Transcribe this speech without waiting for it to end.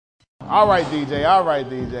All right, DJ. All right,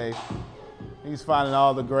 DJ. He's finding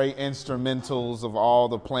all the great instrumentals of all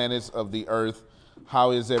the planets of the earth.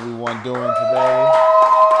 How is everyone doing today?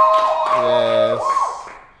 Yes.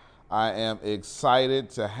 I am excited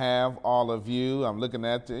to have all of you. I'm looking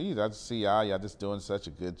at you. I just see y'all. Y'all just doing such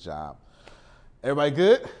a good job. Everybody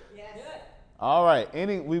good? Yes. Good. All right.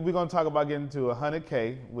 We're going to talk about getting to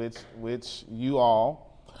 100K, which you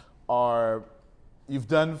all you've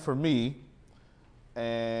done for me,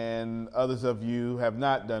 and others of you have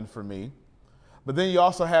not done for me. But then you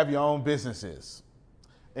also have your own businesses.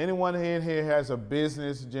 Anyone in here has a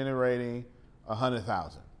business generating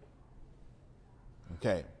 100,000?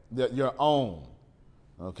 Okay, your own.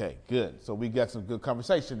 Okay, good. So we got some good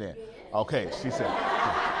conversation then. Okay, she said.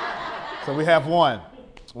 So we have one.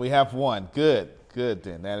 We have one. Good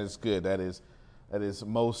then. That is good. That is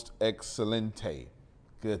most excelente.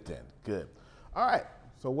 Good then. Good. All right.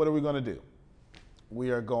 So what are we going to do?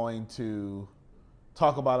 We are going to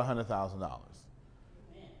talk about $100,000.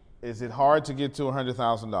 Is it hard to get to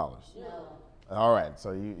 $100,000? No. All right.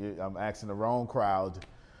 So I'm asking the wrong crowd.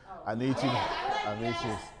 I'm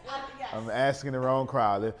asking the wrong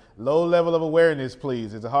crowd. Low level of awareness,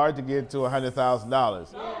 please. Is it hard to get to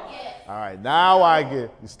 $100,000? All right. Now you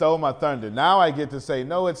stole my thunder. Now I get to say,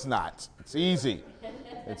 no, it's not. It's easy.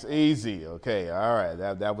 It's easy. Okay. All right.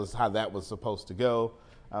 That was how that was supposed to go.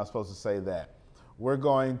 I was supposed to say that. We're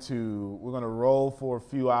going to roll for a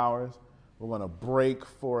few hours. We're going to break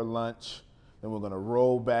for lunch. Then we're going to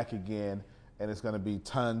roll back again, and it's going to be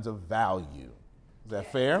tons of value. Is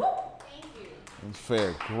that fair? Thank you. It's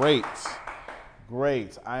fair.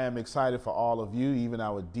 Great. I am excited for all of you, even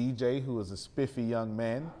our DJ, who is a spiffy young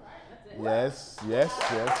man. Yes. He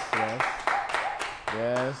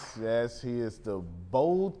is the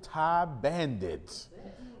bow tie bandit.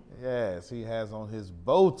 Yes, he has on his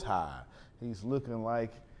bow tie. He's looking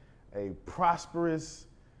like a prosperous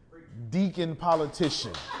deacon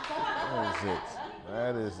politician.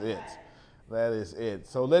 That is it.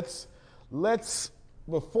 So let's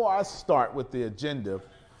before I start with the agenda,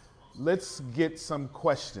 let's get some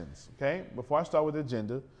questions. Okay? Before I start with the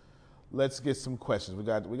agenda, let's get some questions.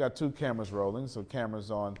 We got two cameras rolling, so cameras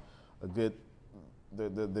on the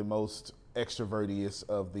most extrovertiest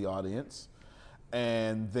of the audience.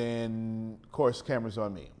 And then of course cameras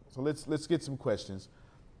on me. So let's get some questions.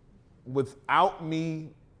 Without me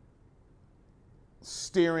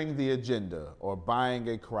steering the agenda or buying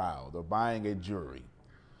a crowd or buying a jury,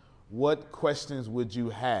 what questions would you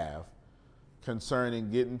have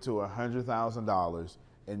concerning getting to $100,000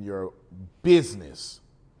 in your business?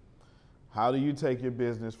 How do you take your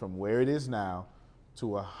business from where it is now to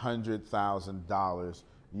 $100,000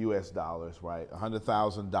 US dollars, right?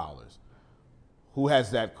 $100,000. Who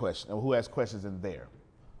has that question? Or who has questions in there?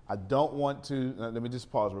 I don't want to, let me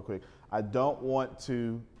just pause real quick. I don't want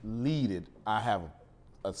to lead it. I have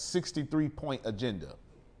a 63-point agenda.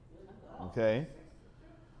 Okay?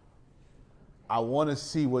 I want to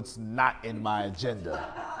see what's not in my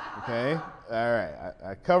agenda. Okay? All right.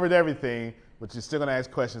 I covered everything, but you're still going to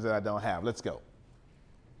ask questions that I don't have. Let's go.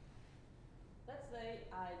 Let's say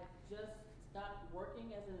I just stopped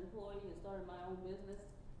working as an employee and started my own business,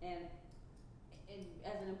 and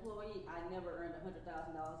as an employee, I never earned $100,000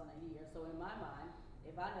 in a year. So in my mind,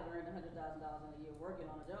 if I never earned $100,000 in a year working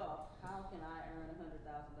on a job, how can I earn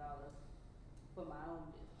 $100,000 for my own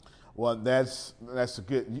business? Well, that's a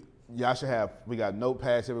good. Y'all should have. We got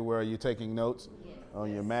notepads everywhere. You're taking notes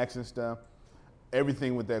on your Macs and stuff.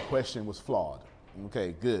 Everything with that question was flawed.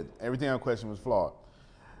 Okay, good. Everything on the question was flawed.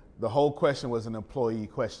 The whole question was an employee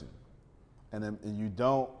question, and you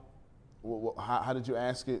don't. How did you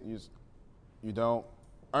ask it? You don't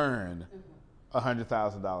earn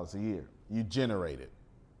 $100,000 a year. You generate it.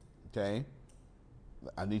 Okay?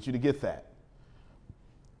 I need you to get that.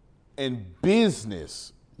 In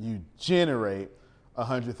business, you generate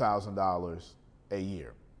 $100,000 a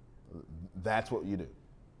year. That's what you do.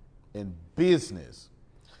 In business.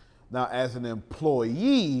 Now, as an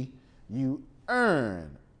employee, you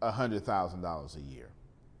earn $100,000 a year.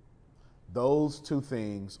 Those two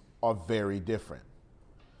things are very different.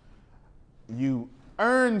 You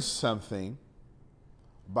earn something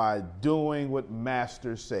by doing what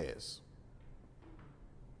master says.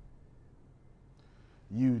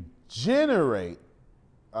 You generate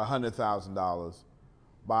 $100,000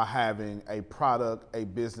 by having a product, a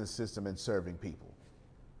business system, and serving people.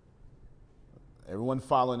 Everyone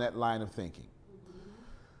following that line of thinking.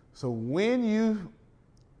 So when you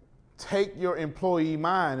take your employee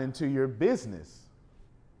mind into your business,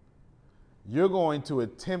 you're going to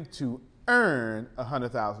attempt to earn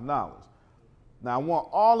 $100,000. Now, I want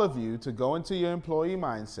all of you to go into your employee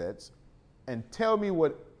mindsets and tell me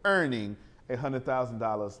what earning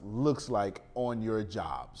 $100,000 looks like on your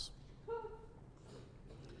jobs.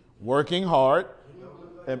 Working hard.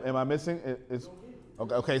 Am I missing? It's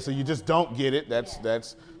okay. So you just don't get it. That's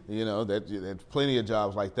there's plenty of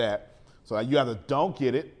jobs like that. So you either don't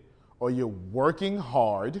get it or you're working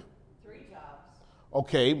hard. 3 jobs.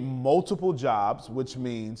 Okay, multiple jobs, which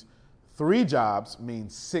means 3 jobs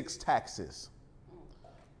means 6 taxes.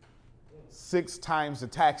 6 times the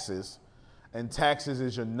taxes, and taxes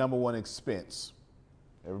is your number one expense.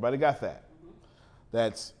 Everybody got that?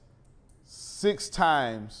 That's 6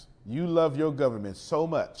 times you love your government so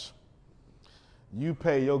much, you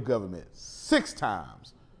pay your government 6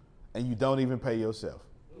 times, and you don't even pay yourself.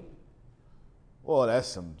 Well,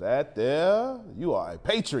 that there, you are a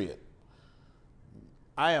patriot.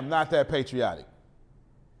 I am not that patriotic.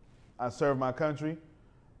 I served my country,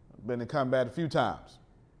 been in combat a few times.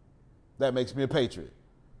 That makes me a patriot.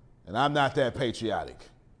 And I'm not that patriotic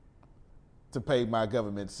to pay my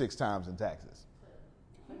government 6 times in taxes.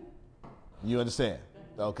 You understand?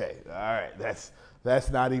 Okay, all right.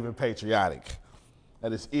 That's not even patriotic.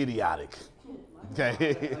 That is idiotic. Okay.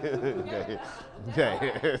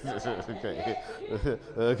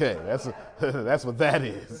 Okay. That's what that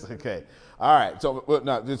is. Okay. All right. So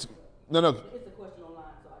no. It's a question online.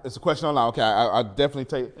 It's a question online. Okay. I'll definitely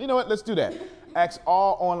take. You know what? Let's do that. Ask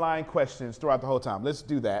all online questions throughout the whole time. Let's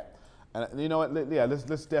do that. And you know what? Yeah.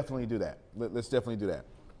 Let's definitely do that. Let's definitely do that.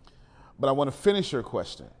 But I want to finish your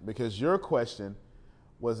question because your question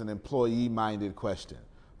was an employee-minded question.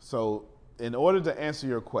 So in order to answer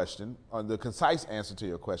your question, or the concise answer to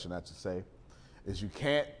your question, I should say, is you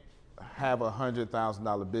can't have a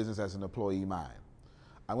 $100,000 business as an employee mind.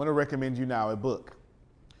 I'm going to recommend you now a book,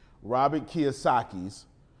 Robert Kiyosaki's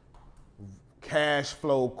Cash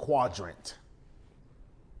Flow Quadrant.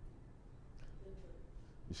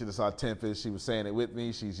 You should have saw Tempest. She was saying it with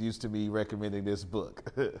me. She's used to me recommending this book.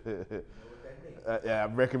 Yeah,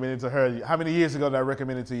 I'm recommending to her. How many years ago did I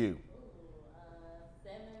recommend it to you?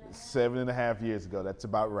 7.5 years ago. That's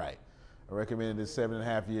about right. I recommended it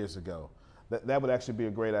 7.5 years ago. That would actually be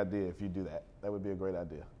a great idea if you do that. That would be a great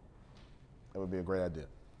idea. That would be a great idea.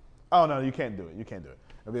 Oh, no, you can't do it. You can't do it.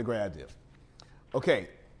 That would be a great idea. Okay.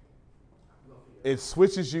 It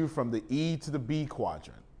switches you from the E to the B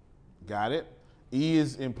quadrant. Got it? E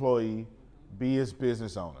is employee, B is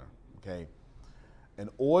business owner. Okay. In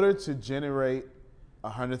order to generate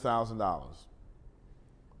 $100,000,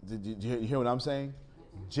 did you hear what I'm saying?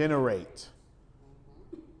 Generate.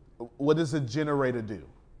 What does a generator do?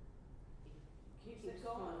 Keeps it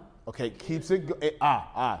going. Okay, keeps it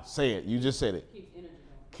say it. You just said it. Keeps energy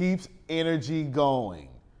going. Keeps energy going.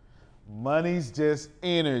 Money's just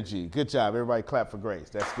energy. Good job. Everybody clap for Grace.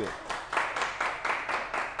 That's good.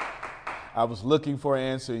 I was looking for an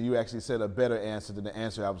answer. You actually said a better answer than the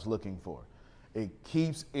answer I was looking for. It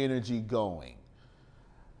keeps energy going.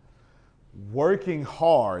 Working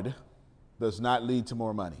hard does not lead to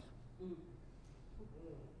more money.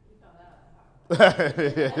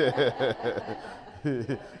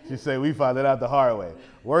 She said, we found it out the hard way.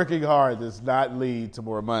 Working hard does not lead to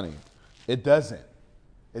more money. It doesn't.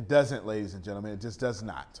 It doesn't, ladies and gentlemen. It just does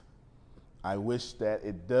not. I wish that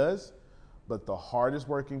it does, but the hardest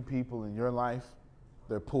working people in your life,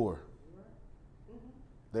 they're poor.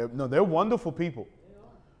 They're wonderful people.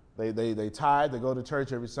 They tithe, they go to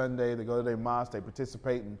church every Sunday, they go to their mosque, they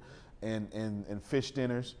participate in fish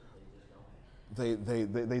dinners. They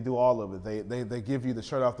do all of it. They give you the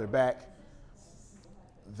shirt off their back.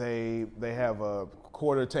 They have a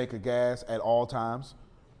quarter tank of gas at all times.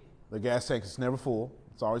 The gas tank is never full.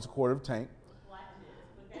 It's always a quarter of a tank.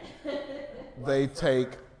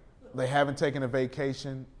 They haven't taken a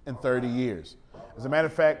vacation in 30 years. As a matter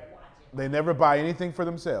of fact, they never buy anything for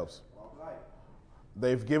themselves.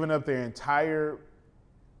 They've given up their entire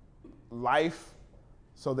life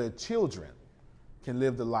so their children can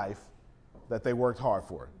live the life that they worked hard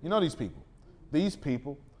for. You know these people. These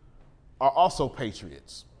people are also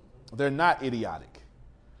patriots. They're not idiotic.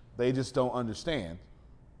 They just don't understand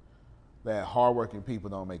that hardworking people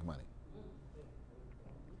don't make money.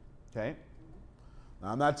 Okay? Now,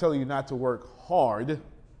 I'm not telling you not to work hard.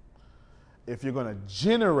 If you're going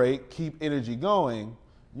to keep energy going,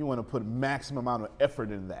 you want to put maximum amount of effort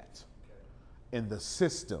in that, in the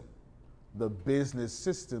system, the business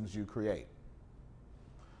systems you create.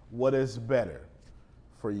 What is better,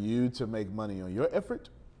 for you to make money on your effort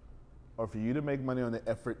or for you to make money on the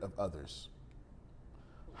effort of others?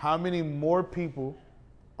 How many more people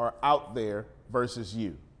are out there versus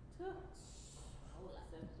you?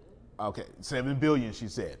 Okay, 7 billion, she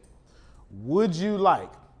said. Would you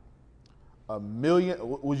like a million,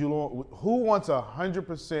 who wants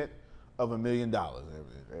 100% of $1 million?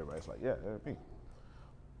 Everybody's like, yeah, that's me.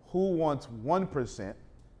 Who wants 1%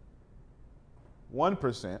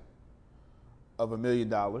 of $1 million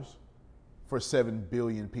for 7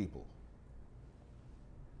 billion people?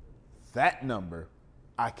 That number,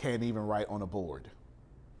 I can't even write on a board.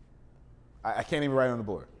 I can't even write on the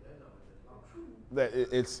board.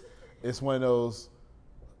 It's one of those.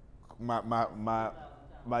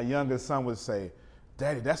 My youngest son would say,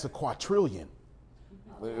 "Daddy, that's a quadrillion."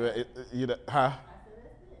 You know, huh?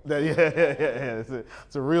 Yeah.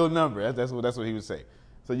 It's a real number. That's what he would say.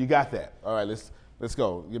 So you got that. All right, let's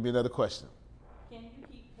go. Give me another question. Can you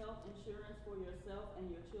keep health insurance for yourself and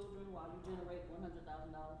your children while you generate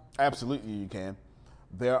 $100,000? Absolutely, you can.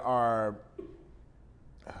 There are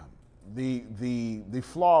the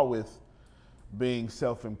flaw with being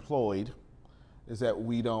self-employed is that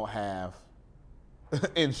we don't have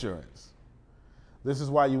insurance. This is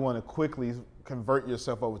why you want to quickly convert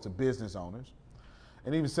yourself over to business owners.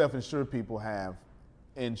 And even self-insured people have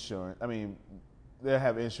insurance. I mean, they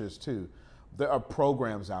have insurance too. There are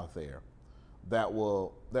programs out there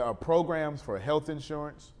there are programs for health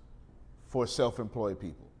insurance for self-employed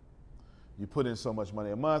people. You put in so much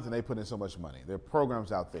money a month and they put in so much money. There are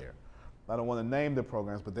programs out there. I don't want to name the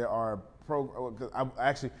programs, but there are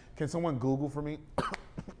can someone Google for me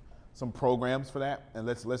some programs for that? And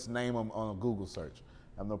let's name them on a Google search.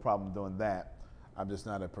 I have no problem doing that. I'm just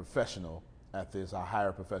not a professional at this. I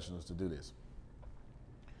hire professionals to do this.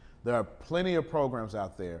 There are plenty of programs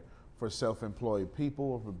out there for self-employed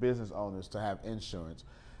people or for business owners to have insurance.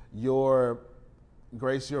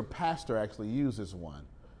 Grace, your pastor actually uses one.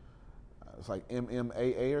 It's like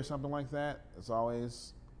MMAA or something like that. It's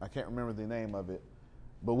always, I can't remember the name of it,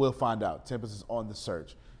 but we'll find out. Tempest is on the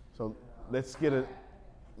search. So let's get it.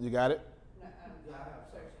 You got it?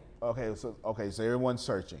 Okay, so everyone's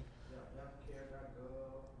searching.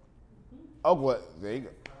 Oh, what? There you go.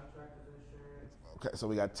 Okay, so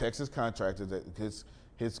we got Texas Contractors that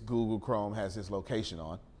his Google Chrome has his location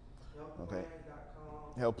on. Okay.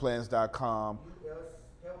 Healthplans.com.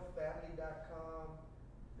 Healthfamily.com.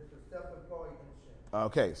 This is self-employed insurance.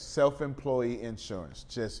 Okay, self-employee insurance.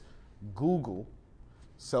 Just Google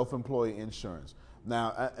self-employee insurance.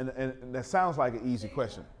 Now, and that sounds like an easy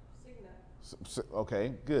question.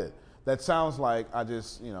 Okay, good. That sounds like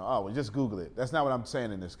just Google it. That's not what I'm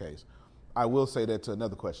saying in this case. I will say that to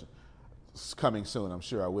another question. It's coming soon, I'm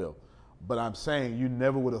sure I will. But I'm saying you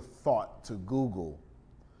never would have thought to Google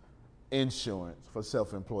insurance for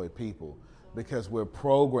self-employed people because we're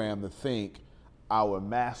programmed to think our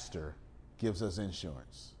master gives us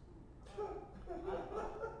insurance.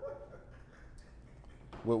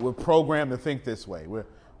 We're programmed to think this way.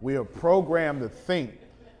 We are programmed to think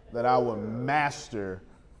that our master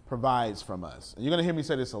provides from us. And you're going to hear me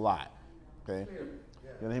say this a lot, okay? You're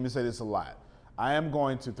going to hear me say this a lot. I am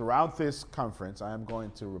going to, throughout this conference, I'm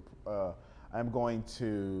going to do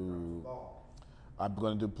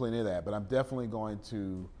plenty of that, but I'm definitely going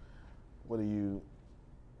to,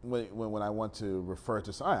 when I want to refer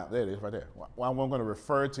to, there it is right there. Well, I'm going to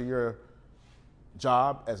refer to your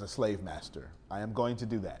job as a slave master. I am going to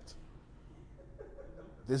do that.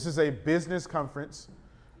 This is a business conference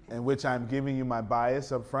in which I'm giving you my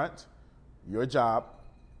bias up front. Your job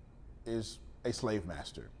is a slave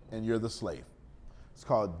master, and you're the slave. It's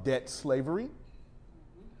called debt slavery,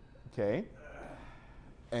 okay?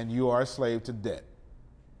 And you are a slave to debt.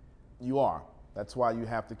 You are. That's why you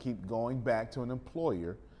have to keep going back to an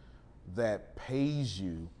employer that pays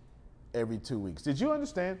you every 2 weeks. Did you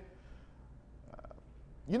understand?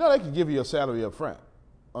 You know they can give you your salary up front.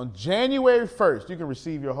 On January 1st, you can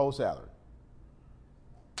receive your whole salary.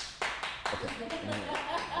 Okay.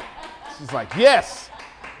 She's like, yes.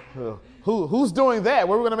 Who's doing that?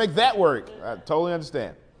 Where are we going to make that work? I totally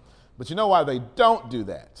understand. But you know why they don't do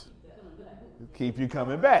that? Keep you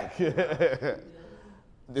coming back.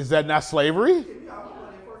 Is that not slavery?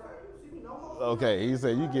 Okay, he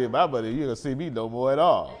said, you give my money, you're going to see me no more at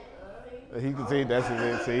all. He can see, that's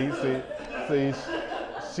it. See,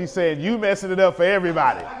 she's saying you messing it up for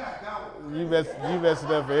everybody. You messing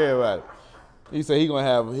it up for everybody. He said he's going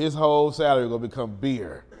to have his whole salary going to become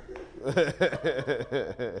beer.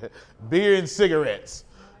 Beer and cigarettes.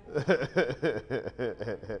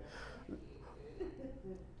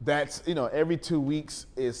 That's, every 2 weeks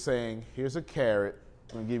is saying, here's a carrot.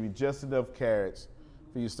 I'm going to give you just enough carrots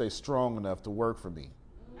for you to stay strong enough to work for me.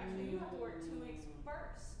 Actually, you have to work 2 weeks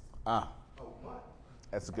first.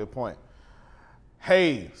 That's a good point.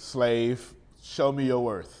 Hey, slave, show me your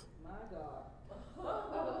worth. My God.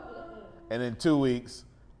 And in 2 weeks,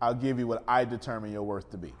 I'll give you what I determine your worth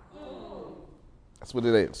to be. That's what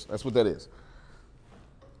it is. That's what that is.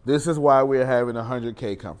 This is why we're having a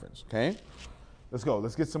 100K conference, okay? Let's go.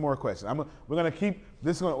 Let's get some more questions. We're going to keep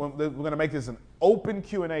this. We're going to make this an open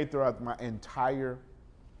Q&A throughout my entire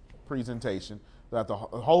presentation, throughout the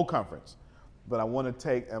whole conference. But I want to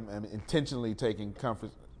take. I'm intentionally taking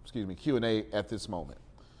Q&A at this moment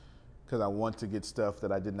because I want to get stuff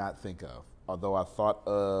that I did not think of. Although I thought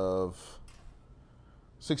of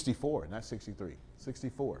 64, not 63.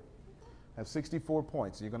 64. I have 64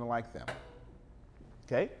 points. You're going to like them.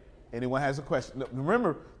 Okay? Anyone has a question?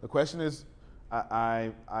 Remember, the question is.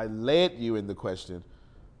 I led you in the question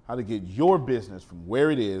how to get your business from where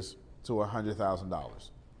it is to $100,000.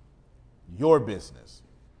 Your business.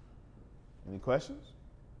 Any questions?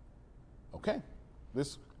 Okay.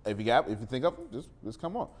 If you think of them, just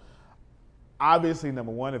come on. Obviously,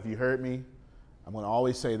 number one, if you heard me, I'm going to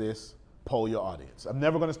always say this: poll your audience. I'm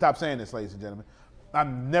never going to stop saying this, ladies and gentlemen.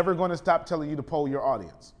 I'm never going to stop telling you to poll your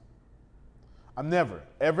audience. I'm never,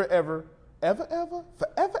 ever, forever,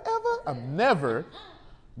 I'm never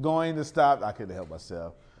going to stop. I couldn't help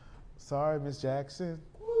myself. Sorry, Miss Jackson.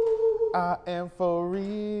 I am for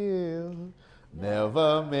real.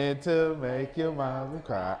 Never meant to make your mama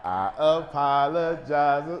cry. I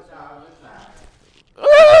apologize.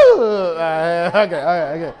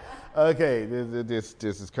 Okay. This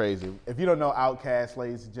is crazy. If you don't know Outkast,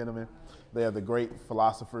 ladies and gentlemen, they are the great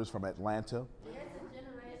philosophers from Atlanta.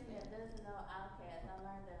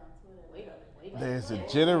 There's a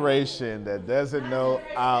generation that doesn't know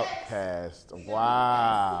Outkast.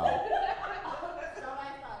 Wow. Somebody saw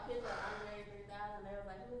a picture of Andre 3000. They was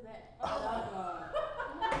like, who's that?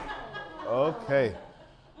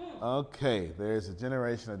 Okay. There's a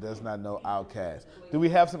generation that does not know Outkast. Do we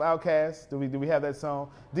have some Outkast? Do we have that song?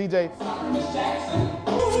 DJ. I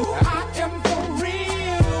am for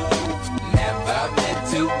real. Never meant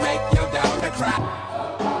to make your daughter cry.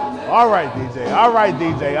 All right, DJ.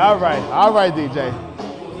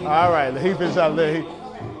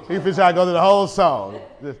 He finished out to go to the whole song.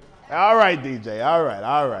 All right, DJ. All right.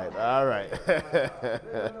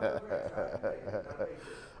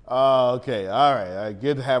 Okay. All right.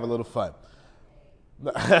 Good to have a little fun.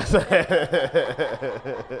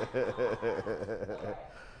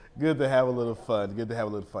 Good to have a little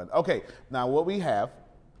fun. Okay. Now what we have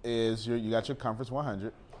is you got your Conference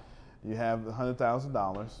 100. You have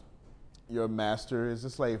 $100,000. Your master is a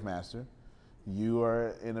slave master. You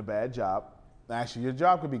are in a bad job. Actually, your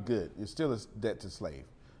job could be good. You're still a debt to slave.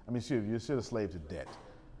 You're still a slave to debt.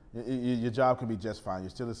 Your job can be just fine.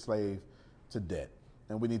 You're still a slave to debt.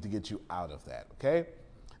 And we need to get you out of that, okay?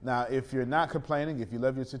 Now, if you're not complaining, if you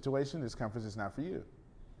love your situation, this conference is not for you,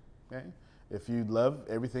 okay? If you love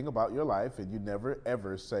everything about your life and you never,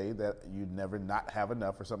 ever say that you never not have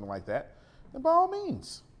enough or something like that, then by all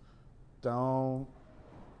means, don't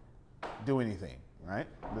do anything, right?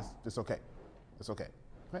 It's okay. Okay,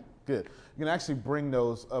 good. You can actually bring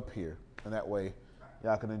those up here, and that way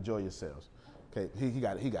y'all can enjoy yourselves. Okay, he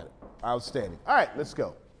got it. Outstanding. All right, let's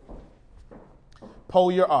go.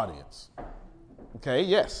 Poll your audience. Okay,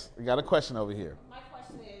 yes, we got a question over here. My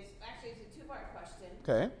question is, actually it's a two-part question.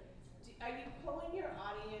 Okay. Are you polling your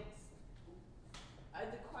audience? Are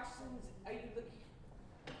you looking?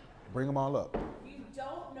 Bring them all up. You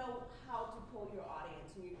don't know how to poll your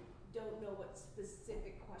audience, and you don't know what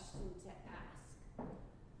specific question to ask.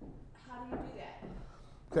 How do you do that?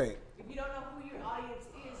 Okay. If you don't know who your audience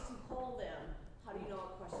is to poll them, how do you know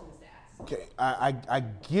what questions to ask? Okay, I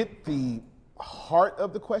get the heart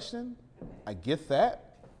of the question. Okay. I get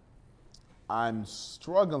that. I'm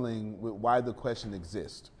struggling with why the question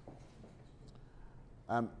exists.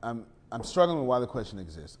 I'm struggling with why the question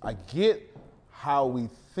exists. I get how we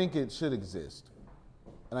think it should exist,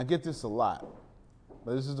 and I get this a lot.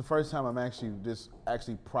 But this is the first time I'm actually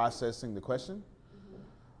processing the question.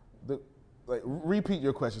 Repeat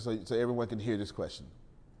your question so everyone can hear this question.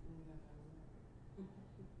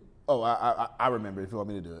 Oh, I remember. If you want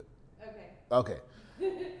me to do it. Okay.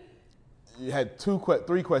 You had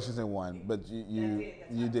three questions in one, but you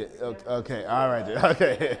did. Okay. All right.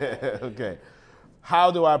 Okay. Okay.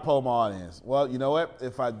 How do I poll my audience? Well, you know what?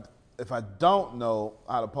 If I don't know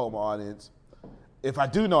how to poll my audience, if I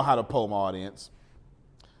do know how to poll my audience,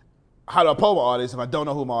 how do I poll my audience if I don't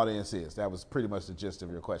know who my audience is? That was pretty much the gist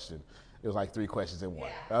of your question. It was like three questions in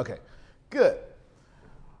one. Yeah. Okay, good.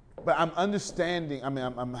 But I'm understanding, I'm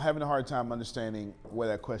having a hard time understanding where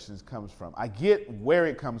that question comes from. I get where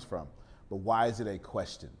it comes from, but why is it a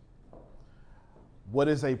question? What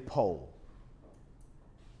is a poll?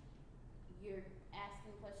 You're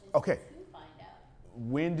asking questions Okay. to find out.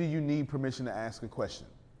 When do you need permission to ask a question?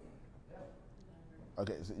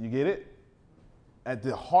 Okay, so you get it? at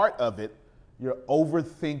the heart of it, you're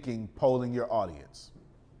overthinking polling your audience.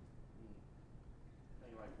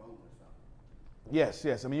 Yes.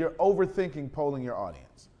 I mean, you're overthinking polling your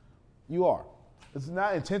audience. You are. It's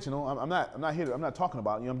not intentional. I'm not here. I'm not talking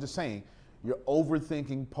about you. I'm just saying you're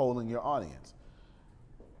overthinking polling your audience.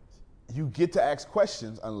 You get to ask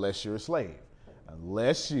questions unless you're a slave.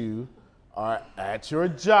 Unless you are at your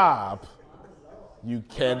job, you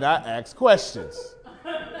cannot ask questions.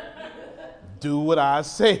 Do what I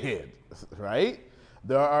said, right?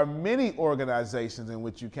 There are many organizations in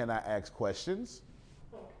which you cannot ask questions.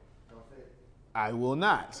 I will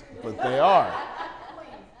not, but they are.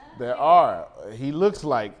 There are. He looks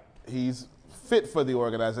like he's fit for the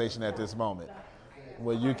organization at this moment.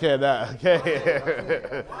 Well, you cannot.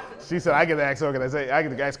 Okay. She said, I can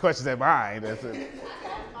ask questions at mine. That's it.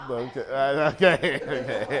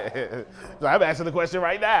 Okay. So I'm asking the question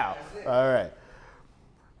right now. All right.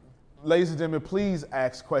 Ladies and gentlemen, please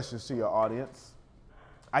ask questions to your audience.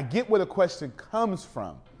 I get where the question comes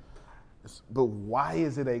from, but why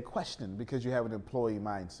is it a question? Because you have an employee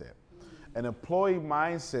mindset. An employee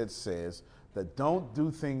mindset says that don't do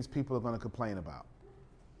things people are going to complain about.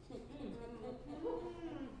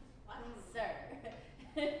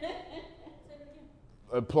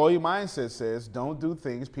 Employee mindset says don't do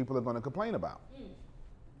things people are going to complain about.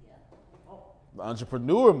 The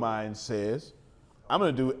entrepreneur mind says I'm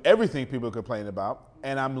going to do everything people complain about,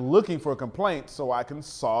 and I'm looking for a complaint so I can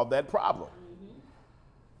solve that problem.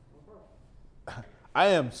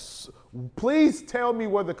 Please tell me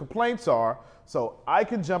where the complaints are so I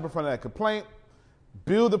can jump in front of that complaint,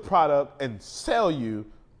 build the product, and sell you,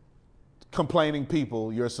 complaining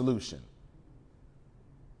people, your solution.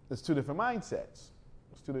 It's two different mindsets.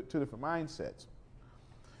 Two different mindsets.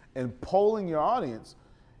 And polling your audience,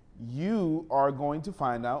 you are going to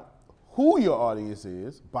find out who your audience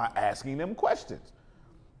is by asking them questions.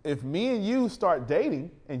 If me and you start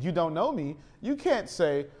dating and you don't know me, you can't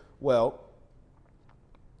say, well,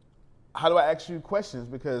 how do I ask you questions?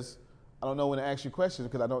 Because I don't know when to ask you questions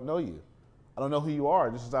because I don't know you. I don't know who you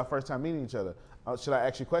are. This is our first time meeting each other. Should I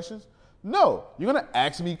ask you questions? No, you're going to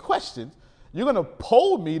ask me questions. You're going to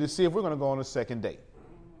poll me to see if we're going to go on a second date.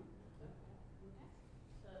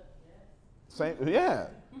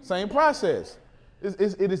 Same process. It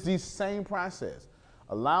is the same process.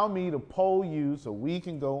 Allow me to poll you so we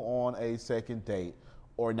can go on a second date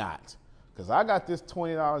or not. Because I got this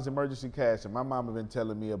 $20 emergency cash that my mama been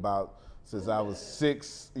telling me about since I was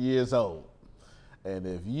 6 years old. And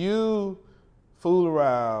if you fool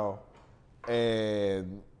around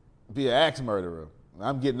and be an axe murderer,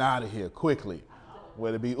 I'm getting out of here quickly.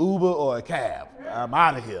 Whether it be Uber or a cab, I'm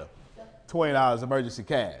out of here. $20 emergency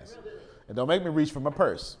cash. And don't make me reach for my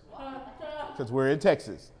purse, because we're in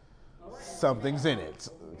Texas. Something's in it.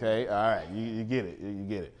 Okay, all right, you get it. You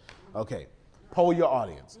get it. Okay, poll your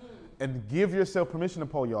audience. And give yourself permission to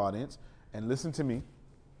poll your audience. And listen to me. I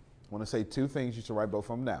want to say two things. You should write both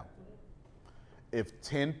of them down. If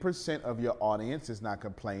 10% of your audience is not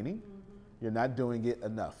complaining, you're not doing it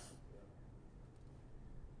enough.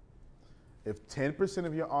 If 10%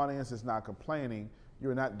 of your audience is not complaining,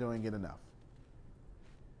 you're not doing it enough.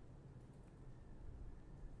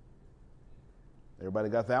 Everybody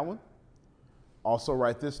got that one? Also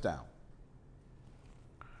write this down.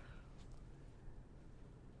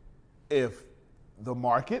 If the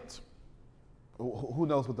market, who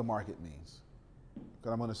knows what the market means?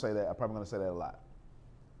 Because I'm going to say that, I'm probably going to say that a lot.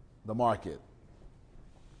 The market.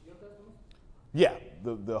 Your customers? Yeah,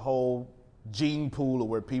 the whole gene pool of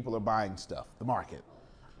where people are buying stuff. The market.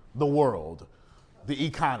 The world. The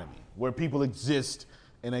economy, where people exist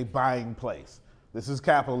in a buying place. This is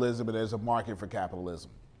capitalism, and there's a market for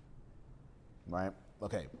capitalism. Right?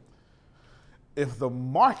 Okay. If the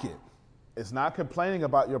market is not complaining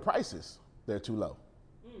about your prices, they're too low.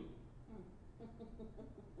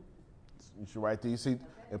 You should write these. See,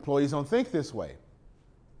 employees don't think this way.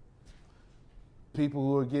 People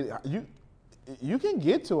who are getting, you can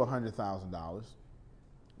get to $100,000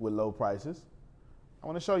 with low prices. I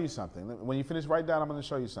want to show you something. When you finish writing down, I'm going to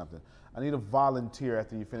show you something. I need a volunteer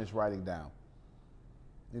after you finish writing down.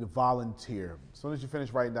 I need a volunteer. As soon as you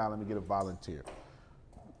finish writing down, let me get a volunteer.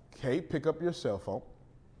 Okay, pick up your cell phone.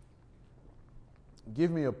 Give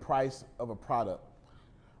me a price of a product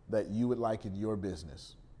that you would like in your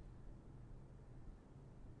business.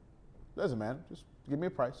 Doesn't matter. Just give me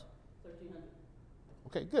a price. $1,300.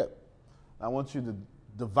 Okay, good. I want you to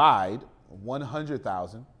divide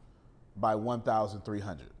 100,000 by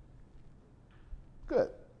 1,300. Good.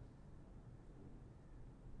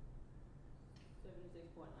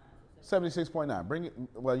 76.9. 76.9. Bring it.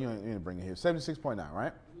 Well, you didn't bring it here. 76.9,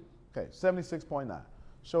 right? Okay, 76.9.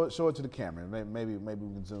 Show it to the camera. Maybe we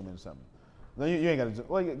can zoom in something. No, you ain't got to zoom.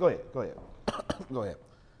 Well, go ahead. Go ahead.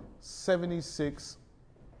 76.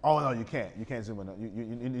 Oh, no, you can't. You can't zoom in.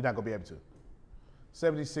 You're not going to be able to.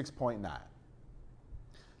 76.9.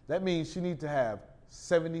 That means she needs to have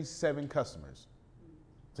 77 customers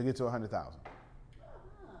to get to 100,000.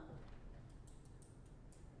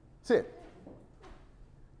 That's it.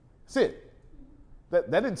 That's it.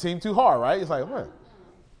 That didn't seem too hard, right? It's like, what?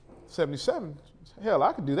 77? Hell,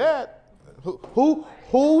 I could do that.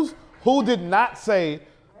 Who did not say,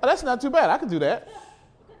 oh, that's not too bad, I could do that?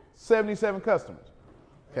 77 customers.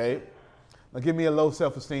 Okay. Now give me a low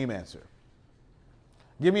self-esteem answer.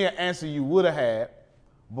 Give me an answer you would have had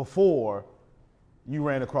before you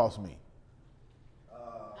ran across me.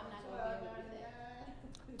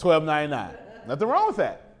 $12.99. Nothing wrong with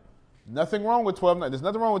that. Nothing wrong with $12.99. There's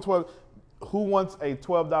nothing wrong with 12. Who wants a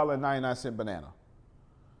 $12.99 banana?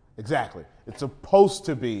 Exactly. It's supposed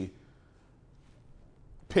to be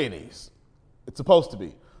pennies. It's supposed to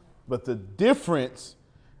be. But the difference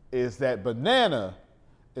is that banana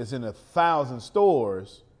is in 1,000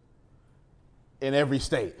 stores in every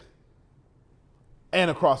state and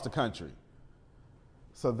across the country.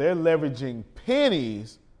 So they're leveraging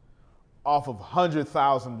pennies off of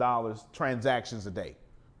 $100,000 transactions a day.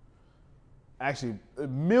 Actually,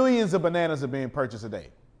 millions of bananas are being purchased a day.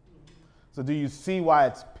 So do you see why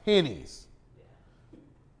it's pennies?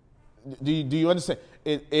 Do you understand?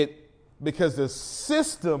 Because the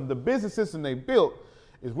system, the business system they built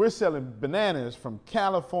is we're selling bananas from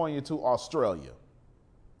California to Australia.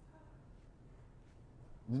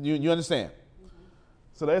 You understand?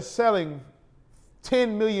 So they're selling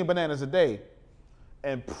 10 million bananas a day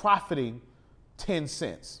and profiting 10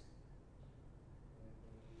 cents.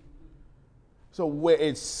 So where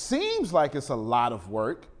it seems like it's a lot of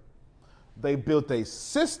work, they built a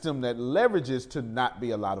system that leverages to not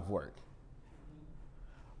be a lot of work.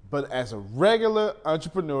 But as a regular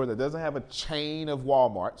entrepreneur that doesn't have a chain of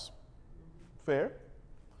Walmarts, fair,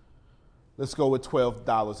 let's go with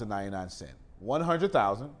 $12.99.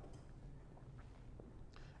 100,000.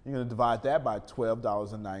 You're going to divide that by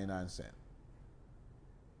 $12.99.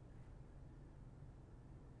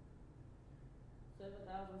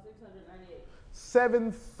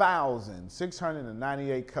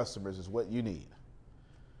 7,698 customers is what you need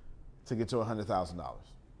to get to $100,000.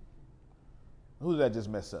 Who did that just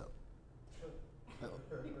mess up?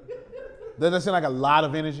 Doesn't that seem like a lot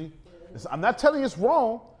of energy? I'm not telling you it's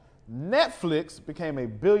wrong. Netflix became a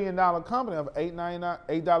billion-dollar company of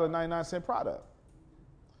 $8.99 product.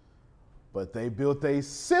 But they built a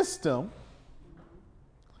system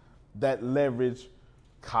that leveraged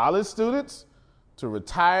college students to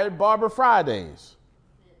retired Barbara Fridays.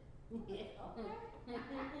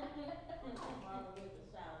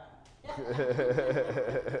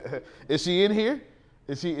 Is she in here?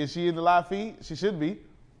 Is she in the live feed? She should be.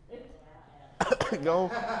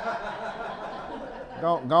 Go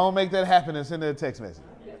make that happen and send her a text message.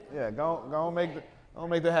 Yeah, go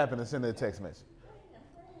make that happen and send her a text message.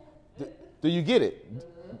 Do you get it?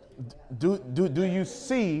 Do you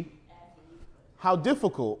see how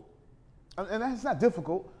difficult, and that's not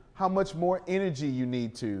difficult, how much more energy you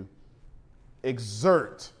need to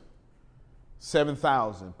exert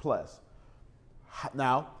 7,000 plus.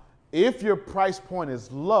 Now, if your price point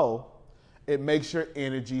is low, it makes your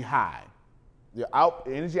energy high. Your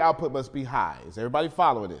energy output must be high. Is everybody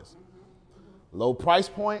following this? Low price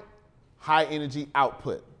point, high energy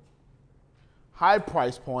output. High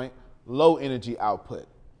price point, low energy output.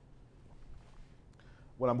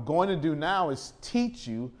 What I'm going to do now is teach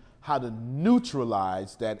you how to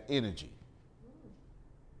neutralize that energy.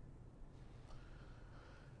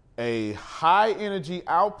 A high energy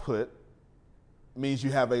output means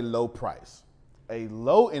you have a low price. A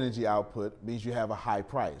low energy output means you have a high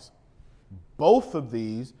price. Both of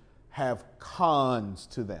these have cons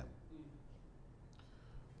to them.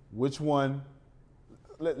 Which one?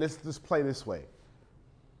 Let's just play this way.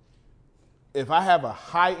 If I have a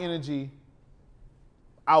high energy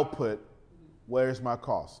output, where's my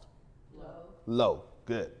cost? Low.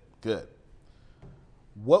 Good.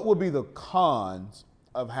 What would be the cons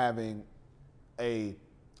of having a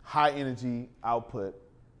high energy output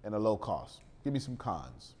and a low cost? Give me some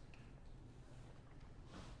cons.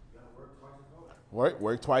 You gotta work twice as hard.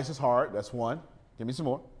 Work twice as hard. That's one. Give me some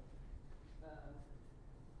more.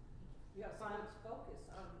 You got science focus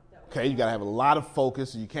on that. Okay, you gotta have a lot of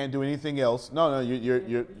focus. You can't do anything else. No,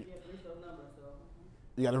 you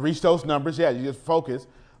gotta reach those numbers. Yeah, you just focus.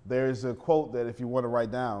 There's a quote that if you want to write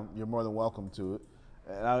down, you're more than welcome to it.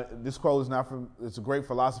 And this quote is not from, it's a great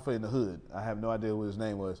philosopher in the hood. I have no idea what his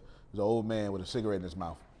name was. It was an old man with a cigarette in his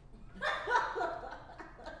mouth.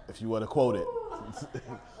 If you want to quote it.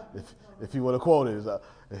 if you want to quote it,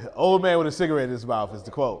 it's old man with a cigarette in his mouth is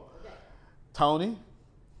the quote. Tony,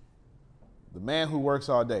 the man who works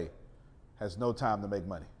all day has no time to make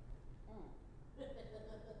money.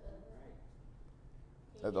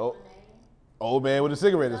 That's old man with a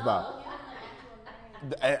cigarette in his mouth.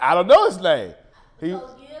 I don't know his name. He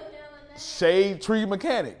Shade Tree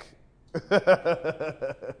Mechanic. And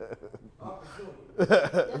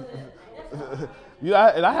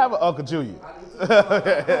I have an Uncle Junior.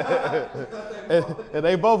 and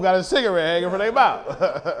they both got a cigarette hanging from their mouth.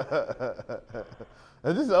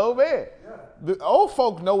 And this is an old man. The old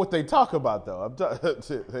folk know what they talk about, though.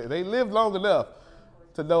 They live long enough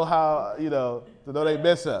to know how, to know they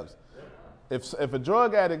mess ups. If a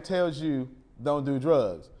drug addict tells you don't do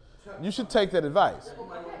drugs, you should take that advice.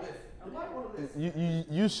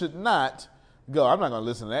 You should not go, I'm not going to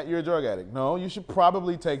listen to that. You're a drug addict. No, you should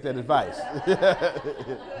probably take that advice.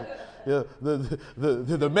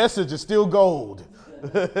 The message is still gold.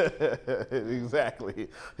 Exactly.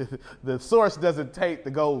 The source doesn't take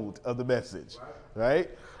the gold of the message,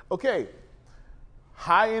 right? Okay.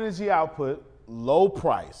 High energy output, low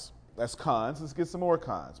price. That's cons. Let's get some more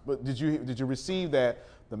cons. But did you receive that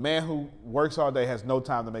the man who works all day has no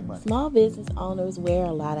time to make money? Small business owners wear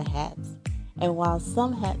a lot of hats. And while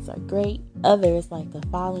some hats are great, others, like the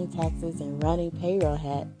filing taxes and running payroll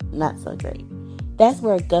hat, not so great. That's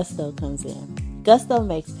where Gusto comes in. Gusto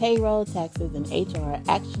makes payroll, taxes, and HR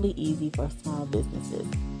actually easy for small businesses.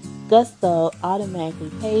 Gusto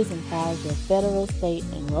automatically pays and files your federal, state,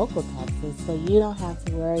 and local taxes, so you don't have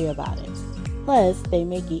to worry about it. Plus, they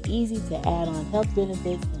make it easy to add on health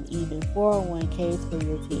benefits and even 401ks for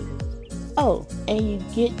your team. Oh, and you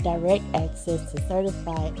get direct access to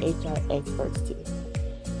certified HR experts too.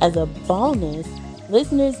 As a bonus,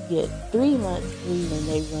 listeners get 3 months free when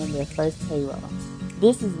they run their first payroll.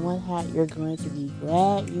 This is one hat you're going to be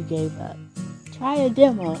glad you gave up. Try a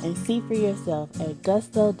demo and see for yourself at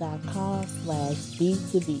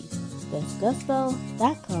gusto.com/B2B. That's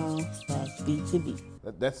gusto.com/B2B.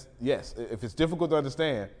 That's, yes, if it's difficult to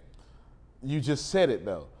understand, you just said it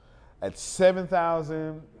though. At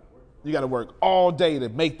 7,000, you got to work all day to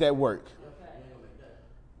make that work.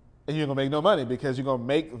 And you're going to make no money because you're going to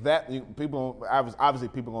make that, obviously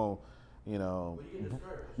people going to,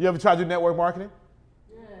 you ever tried to do network marketing?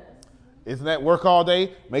 Isn't that work all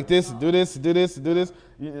day? Make this, do this, do this, do this.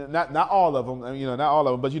 Not all of them, not all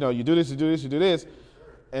of them, but you do this, you do this, you do this.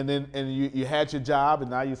 And then you had your job and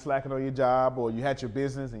now you're slacking on your job, or you had your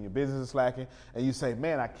business and your business is slacking, and you say,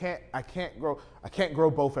 man, I can't grow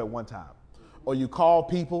both at one time. Or you call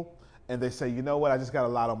people and they say, you know what, I just got a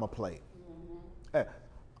lot on my plate. Hey,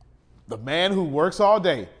 the man who works all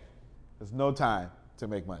day has no time to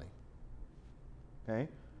make money. Okay?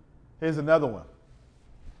 Here's another one.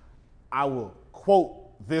 I will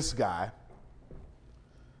quote this guy.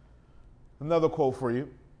 Another quote for you.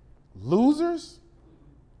 Losers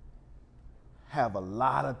have a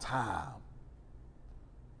lot of time.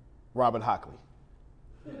 Robert Hockley.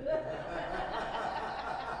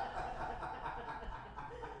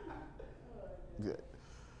 Good.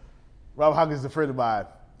 Robert Hockley is a friend of mine.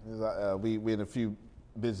 We in a few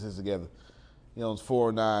businesses together. He owns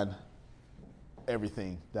 409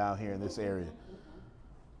 everything down here in this area.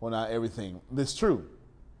 Well, not everything. It's true.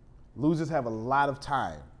 Losers have a lot of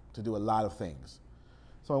time to do a lot of things.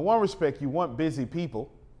 So in one respect, you want busy people,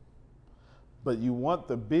 but you want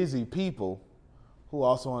the busy people who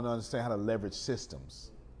also want to understand how to leverage systems.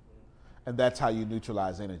 And that's how you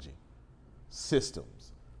neutralize energy.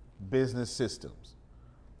 Systems. Business systems.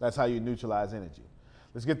 That's how you neutralize energy.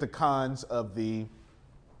 Let's get the cons of the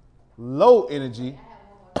low energy.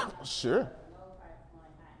 Sure.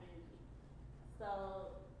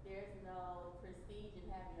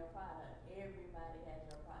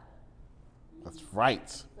 That's right.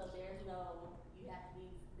 So there's you have to be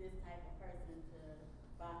this type of person to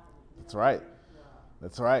sponsor. That's right.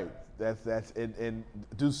 That's right. That's and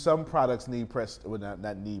do some products need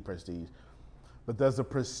not need prestige, but does the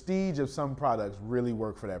prestige of some products really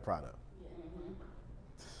work for that product?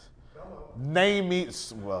 Mm-hmm. Name me,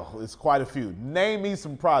 well, it's quite a few. Name me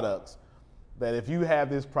some products that if you have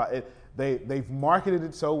this product, they've marketed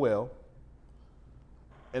it so well.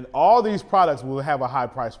 And all these products will have a high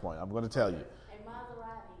price point. I'm going to tell you. A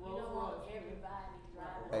Maserati. You don't want everybody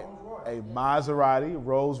driving. A Maserati,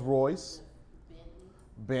 Rolls Royce,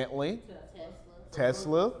 Bentley,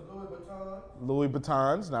 Tesla, Louis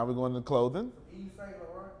Vuittons. Now we're going to clothing.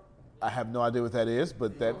 I have no idea what that is,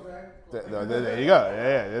 but that There you go.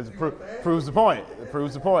 Yeah, it proves the point. It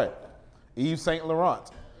proves the point. Yves Saint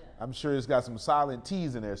Laurent. I'm sure it's got some silent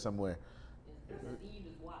T's in there somewhere. Eve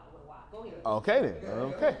is Y with a Y. Go ahead. Okay then.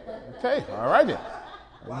 Okay. All right then.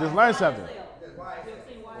 Just learned something.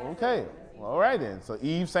 Okay. All right then. So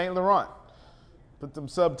Yves Saint Laurent. Put them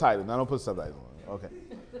subtitles. No, don't put subtitles on. Okay.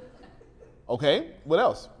 Okay. What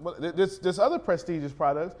else? There's other prestigious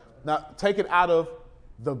products. Now take it out of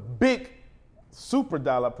the big super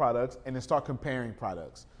dollar products and then start comparing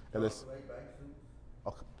products. Okay.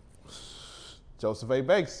 Joseph A.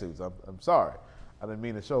 Banks suits. I'm sorry. I didn't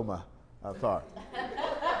mean to show I'm sorry.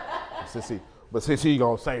 But since he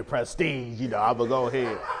gonna say prestige, I'm gonna go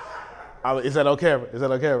ahead. Is that okay? Is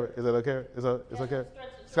that okay? Is that okay? It's okay?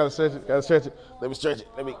 Gotta stretch it. Let me stretch it.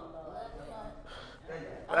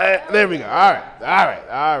 There we go. All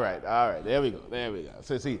right. There we go.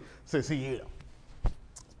 Since he,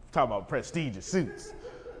 talking about prestigious suits.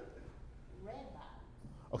 Red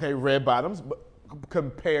bottom. Okay, red bottoms, but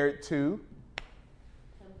compared to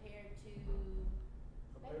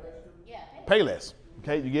Payless.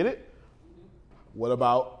 Okay, you get it? What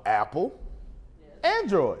about Apple?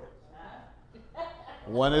 Android.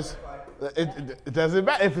 One is it doesn't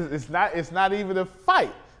matter. It's not even a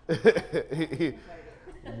fight.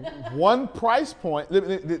 One price point,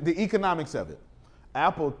 the economics of it.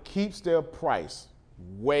 Apple keeps their price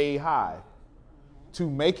way high to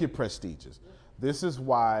make it prestigious. This is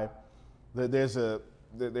why this is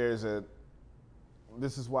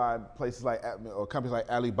why places like or companies like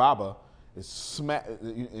Alibaba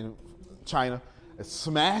in China is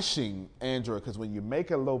smashing Android, because when you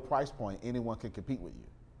make a low price point, anyone can compete with you.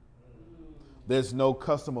 There's no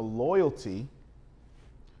customer loyalty.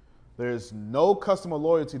 There's no customer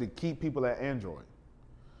loyalty to keep people at Android.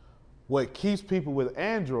 What keeps people with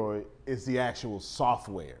Android is the actual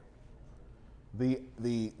software. The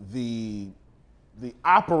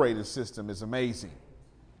operating system is amazing.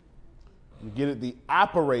 You get it, the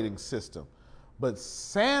operating system. But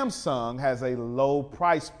Samsung has a low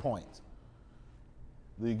price point.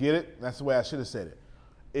 Do you get it? That's the way I should have said it.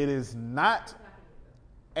 It is not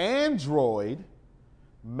Android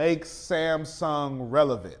makes Samsung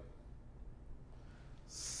relevant.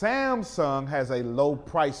 Samsung has a low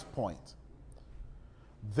price point.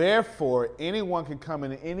 Therefore, anyone can come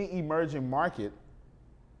in any emerging market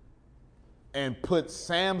and put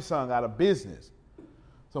Samsung out of business.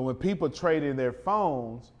 So when people trade in their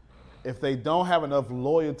phones, if they don't have enough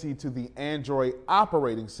loyalty to the Android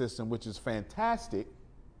operating system, which is fantastic,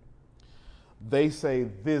 they say,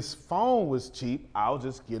 this phone was cheap, I'll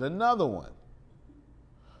just get another one.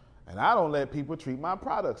 And I don't let people treat my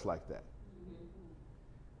products like that.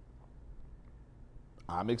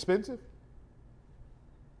 I'm expensive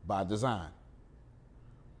by design.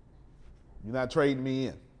 You're not trading me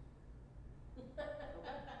in.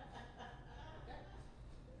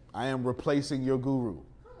 I am replacing your guru.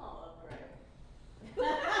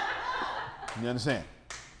 You understand?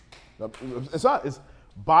 It's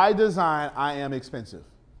by design, I am expensive.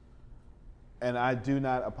 And I do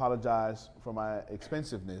not apologize for my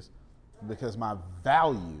expensiveness, because my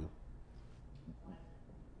value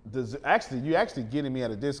you're actually getting me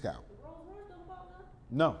at a discount.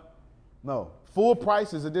 No. Full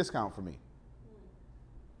price is a discount for me.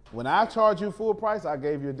 When I charge you full price, I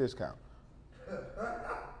gave you a discount.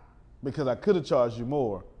 Because I could have charged you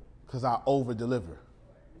more, because I over deliver.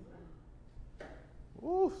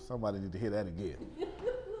 Ooh, somebody need to hear that again.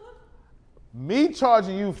 Me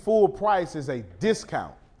charging you full price is a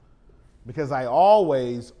discount, because I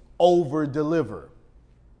always over deliver.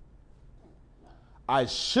 I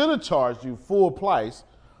should have charged you full price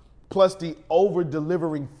plus the over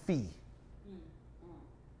delivering fee.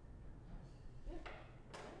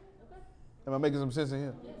 Am I making some sense in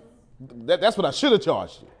here? That's what I should have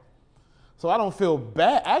charged you. So I don't feel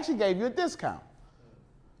bad. I actually gave you a discount,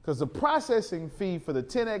 because the processing fee for the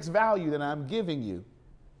 10x value that I'm giving you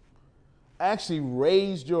actually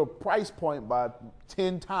raised your price point by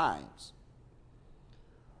 10 times.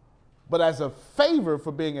 But as a favor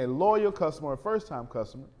for being a loyal customer, a first-time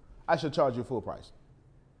customer, I should charge you full price.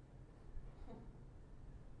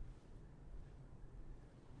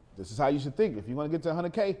 This is how you should think. If you want to get to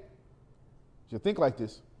 100K, you should think like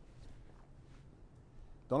this.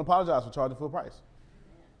 Don't apologize for charging full price.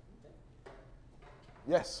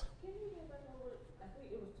 Yes? Can you go back over, I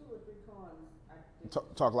think it was 2 or 3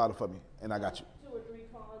 cons. Talk louder for me, and I got you. 2 or 3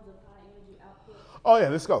 cons of high energy output. Oh yeah,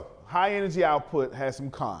 let's go. High energy output has some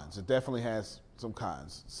cons. It definitely has some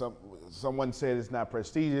cons. Someone said it's not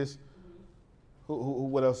prestigious.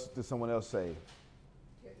 What else did someone else say?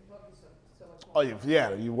 Oh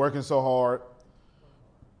yeah, you're working so hard.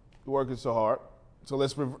 You're working so hard. So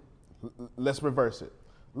let's reverse it.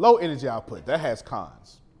 Low energy output, that has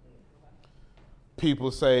cons.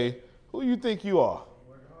 People say, who you think you are?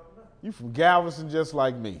 You from Galveston just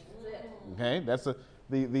like me. Okay, that's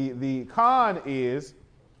the con is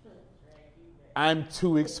I'm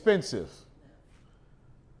too expensive.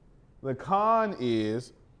 The con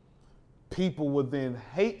is people will then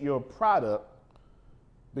hate your product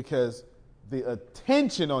because the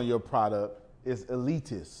attention on your product is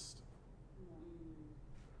elitist.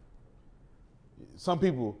 Some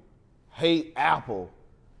people hate Apple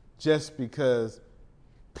just because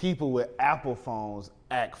people with Apple phones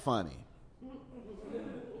act funny.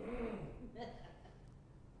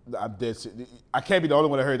 I can't be the only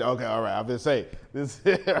one that heard that. Okay, all right, I've been saying this,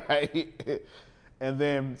 right? And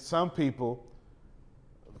then some people,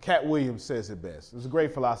 Cat Williams says it best. There's a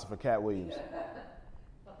great philosopher, Cat Williams,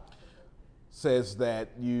 says that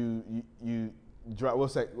you drive,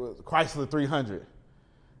 what's that, Chrysler 300,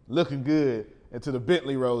 looking good until the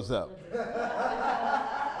Bentley rolls up.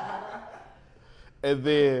 And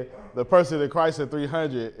then the person in the Chrysler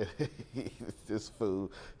 300, this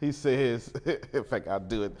fool, he says, in fact, I'll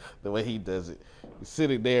do it the way he does it. He's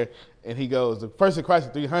sitting there and he goes, the person in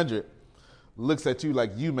Chrysler 300 looks at you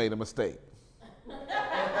like you made a mistake.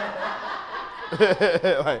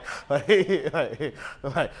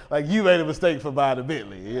 like you made a mistake for buying a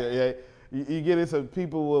Bentley. Yeah. You get it, so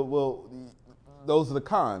people will, those are the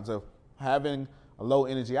cons of having a low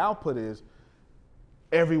energy output is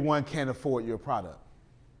everyone can't afford your product.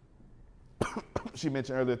 She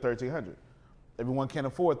mentioned earlier 1,300. Everyone can't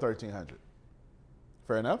afford 1,300.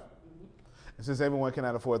 Fair enough? Mm-hmm. And since everyone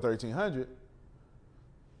cannot afford 1,300,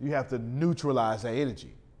 you have to neutralize that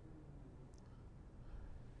energy.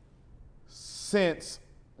 Since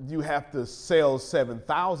you have to sell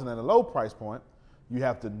 7,000 at a low price point, you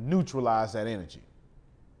have to neutralize that energy.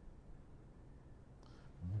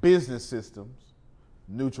 Business systems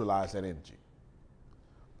neutralize that energy.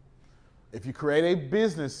 If you create a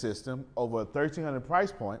business system over a 1,300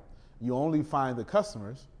 price point, you only find the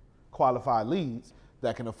customers, qualified leads,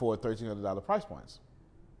 that can afford $1,300 price points.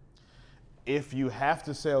 If you have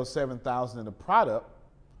to sell 7,000 in a product,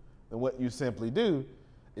 then what you simply do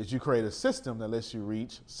is you create a system that lets you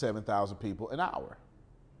reach 7,000 people an hour.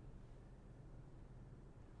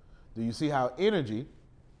 Do you see how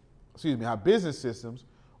how business systems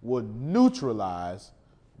will neutralize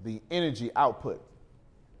the energy output?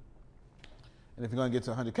 And if you're going to get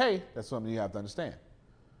to 100K, that's something you have to understand.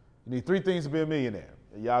 You need 3 things to be a millionaire.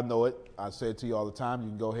 Y'all know it. I say it to you all the time. You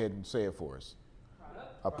can go ahead and say it for us.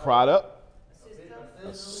 A product,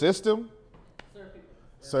 a system,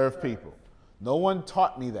 serve people. No one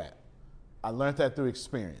taught me that. I learned that through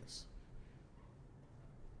experience.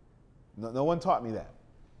 No one taught me that.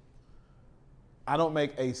 I don't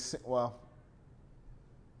make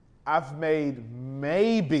I've made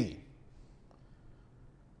maybe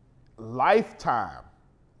lifetime,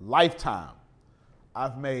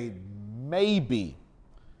 I've made maybe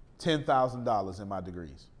 $10,000 in my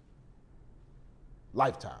degrees.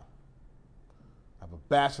 Lifetime. I have a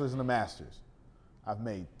bachelor's and a master's. I've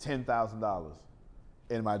made $10,000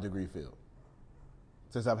 in my degree field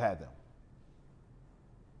since I've had them.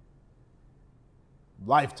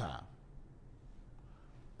 Lifetime.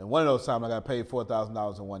 And one of those times I got paid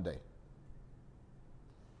 $4,000 in one day.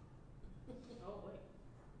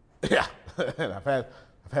 Yeah, and I've had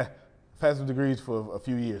some degrees for a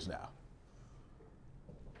few years now.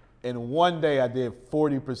 In one day, I did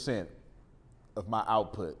 40% of my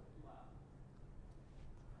output.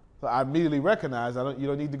 So I immediately recognized you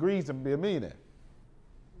don't need degrees to be a millionaire.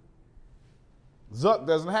 Zuck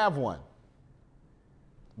doesn't have one.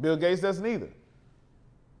 Bill Gates doesn't either.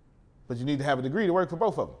 But you need to have a degree to work for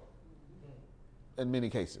both of them, in many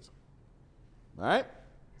cases. All right?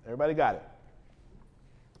 Everybody got it?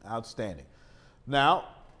 Outstanding. Now,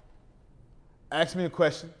 ask me a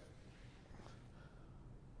question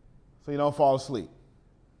so you don't fall asleep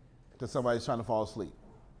because somebody's trying to fall asleep.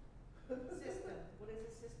 System. What is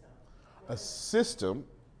a system? A system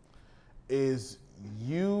is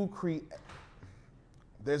you create.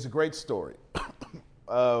 There's a great story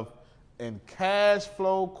of in cash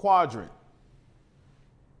flow quadrant.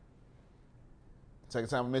 Second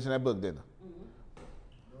time I mentioned that book, didn't I?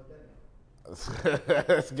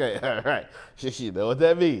 That's good. All right. You know what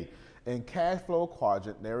that means. In cash flow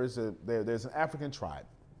quadrant, there's an African tribe.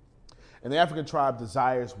 And the African tribe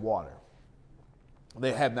desires water.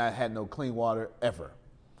 They have not had no clean water ever.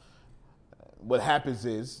 What happens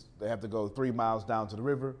is they have to go 3 miles down to the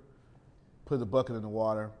river, put the bucket in the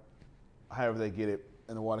water, however they get it,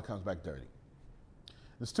 and the water comes back dirty.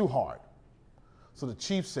 It's too hard. So the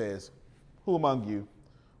chief says, who among you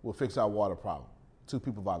will fix our water problem? 2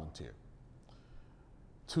 people volunteer.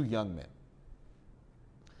 2 young men.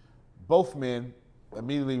 Both men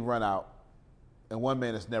immediately run out, and one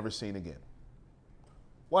man is never seen again.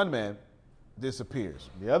 One man disappears.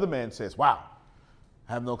 The other man says, wow,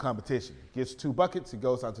 I have no competition. Gets 2 buckets, he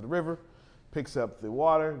goes out to the river, picks up the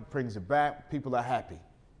water, brings it back. People are happy.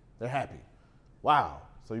 They're happy. Wow,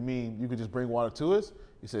 so you mean you could just bring water to us?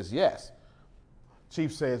 He says, yes.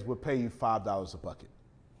 Chief says, we'll pay you $5 a bucket.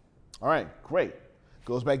 All right, great.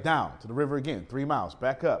 Goes back down to the river again, 3 miles,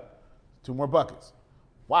 back up, 2 more buckets.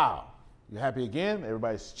 Wow, you happy again?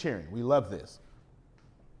 Everybody's cheering. We love this.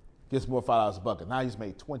 Gets more $5 a bucket. Now he's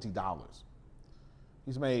made $20.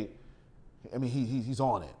 He's made, he's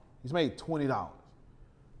on it. He's made $20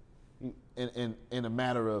 in a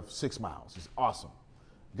matter of 6 miles. It's awesome.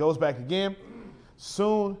 Goes back again.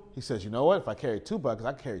 Soon he says, you know what? If I carry 2 buckets,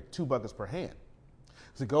 I carry 2 buckets per hand.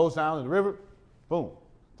 So he goes down to the river, boom,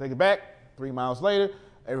 take it back. 3 miles later,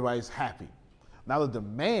 everybody's happy. Now the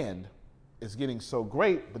demand is getting so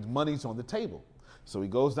great, but money's on the table. So he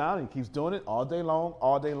goes down and he keeps doing it all day long,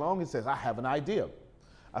 all day long. He says, I have an idea.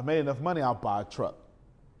 I've made enough money, I'll buy a truck.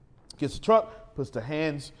 Gets a truck, puts the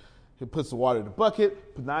hands, he puts the water in the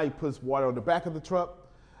bucket, but now he puts water on the back of the truck,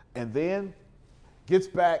 and then gets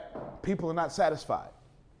back, people are not satisfied.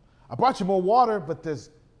 I brought you more water, but there's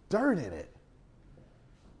dirt in it.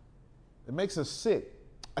 It makes us sick.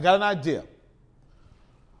 I got an idea.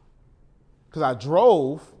 Because I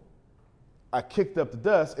drove, I kicked up the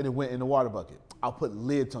dust, and it went in the water bucket. I'll put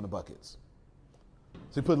lids on the buckets. So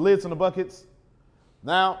you put lids on the buckets.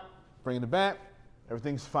 Now, bringing it back,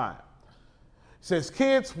 everything's fine. He says,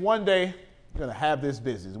 kids, one day, you're going to have this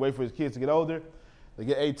business. Wait for his kids to get older. They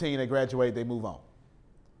get 18, they graduate, they move on.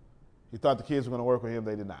 He thought the kids were going to work with him.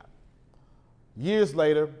 They did not. Years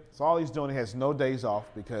later, so all he's doing, he has no days off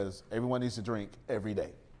because everyone needs to drink every day.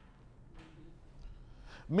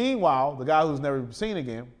 Meanwhile, the guy who's never been seen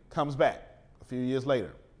again comes back a few years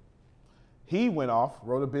later. He went off,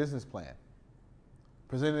 wrote a business plan,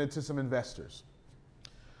 presented it to some investors,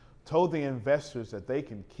 told the investors that they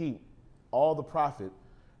can keep all the profit,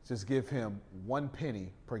 just give him 1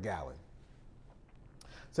 penny per gallon.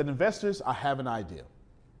 Said, investors, I have an idea.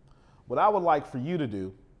 What I would like for you to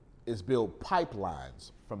do is build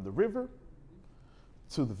pipelines from the river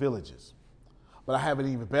to the villages. But I have an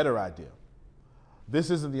even better idea. This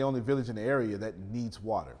isn't the only village in the area that needs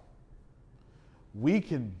water. We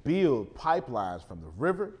can build pipelines from the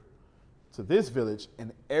river to this village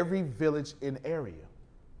and every village in area.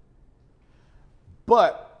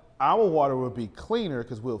 But our water will be cleaner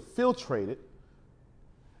because we'll filtrate it,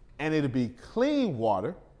 and it'll be clean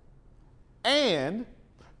water, and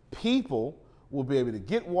people will be able to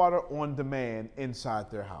get water on demand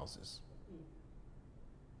inside their houses.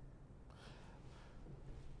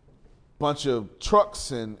 Bunch of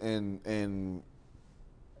trucks and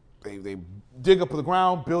they dig up the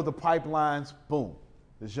ground, build the pipelines, boom.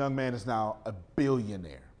 This young man is now a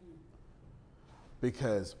billionaire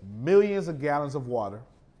because millions of gallons of water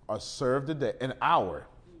are served a day, an hour,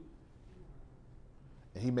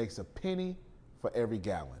 and he makes a penny for every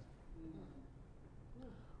gallon.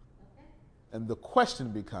 And the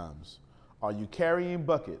question becomes, are you carrying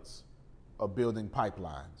buckets or building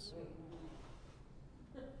pipelines?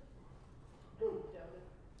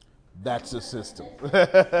 That's a system.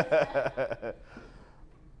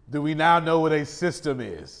 Do we now know what a system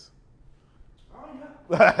is?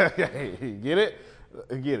 Get it?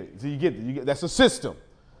 Get it. So you get it. That's a system.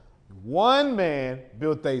 One man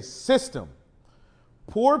built a system.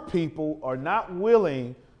 Poor people are not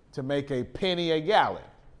willing to make a penny a gallon.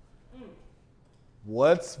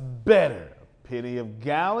 What's better? A penny a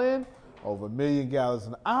gallon over 1 million gallons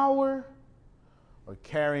an hour, or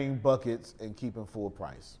carrying buckets and keeping full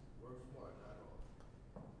price?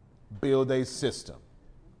 Build a system.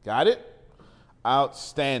 Got it?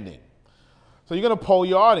 Outstanding. So you're going to poll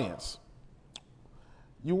your audience.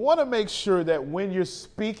 You want to make sure that when you're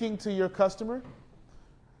speaking to your customer,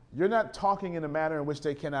 you're not talking in a manner in which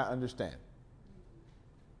they cannot understand.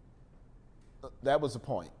 That was the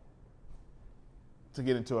point to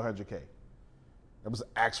get into 100K. That was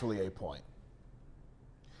actually a point.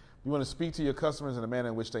 You want to speak to your customers in a manner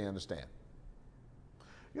in which they understand.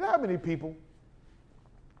 You know how many people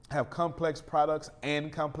have complex products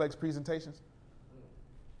and complex presentations?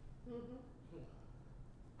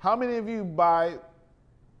 How many of you buy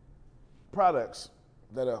products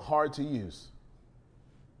that are hard to use?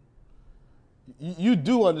 You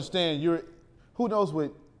do understand, who knows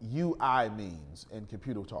what UI means in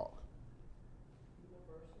computer talk?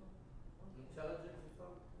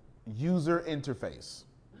 user interface.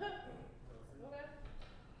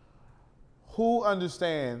 Who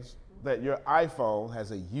understands that your iPhone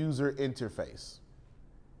has a user interface?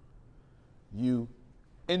 You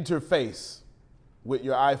interface with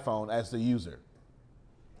your iPhone as the user.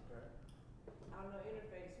 I don't know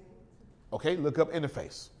interfacing. Okay, look up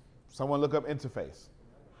interface. Someone look up interface.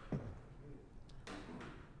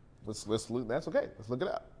 Let's look. That's okay. Let's look it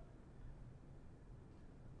up.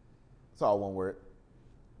 It's all one word.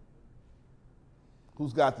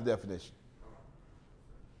 Who's got the definition?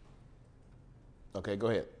 Okay, go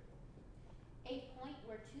ahead. A point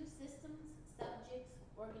where two systems, subjects,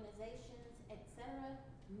 organizations, etc.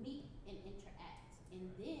 meet and interact,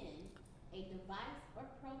 and then a device or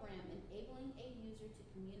program enabling a user to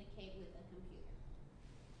communicate with a computer.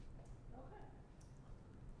 Okay.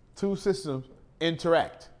 Two systems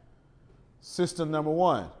interact. System number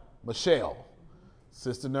one, Michelle.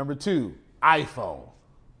 System number two, iPhone.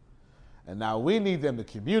 And now we need them to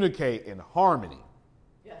communicate in harmony.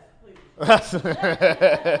 Yes, please.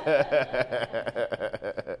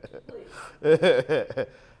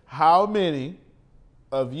 How many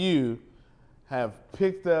of you have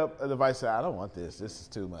picked up a device and said, I don't want this. This is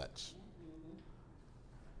too much.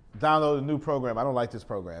 Download a new program. I don't like this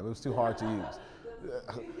program. It was too hard to use.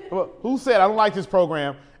 Well, who said I don't like this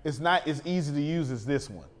program? It's not as easy to use as this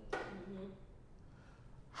one.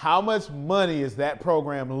 How much money is that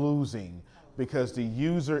program losing because the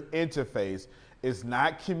user interface is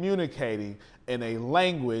not communicating in a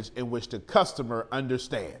language in which the customer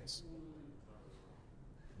understands?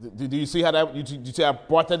 Do you see how that? You see I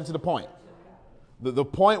brought that into the point? The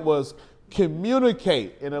point was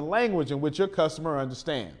communicate in a language in which your customer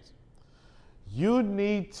understands. You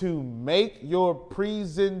need to make your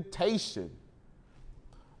presentation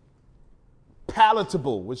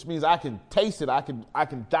palatable, which means I can taste it, I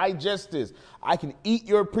can digest this, I can eat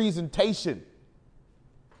your presentation.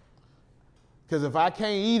 Because if I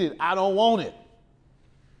can't eat it, I don't want it.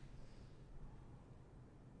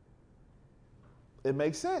 It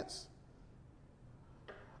makes sense.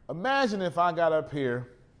 Imagine if I got up here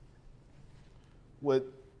with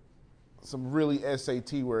some really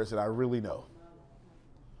SAT words that I really know.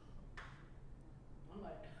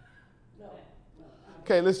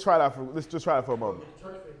 Okay, let's try it out. Let's just try it for a moment.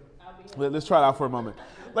 Let's try it out for a moment.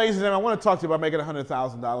 Ladies and gentlemen, I want to talk to you about making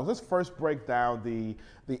 $100,000. Let's first break down the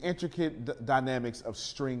intricate dynamics of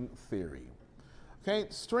string theory. Okay,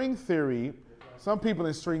 string theory, some people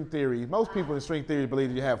in string theory, most people in string theory believe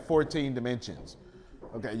that you have 14 dimensions.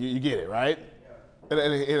 Okay, you get it, right?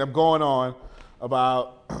 And I'm going on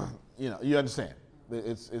about, you understand.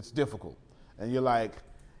 It's difficult. And you're like,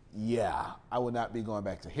 yeah, I would not be going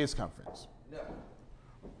back to his conference. No.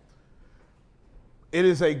 It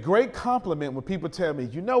is a great compliment when people tell me,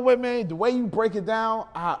 you know what, man, the way you break it down,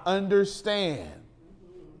 I understand.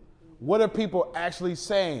 What are people actually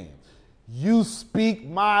saying? You speak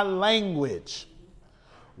my language.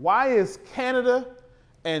 Why is Canada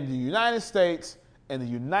and the United States and the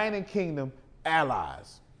United Kingdom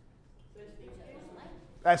allies?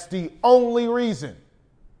 That's the only reason.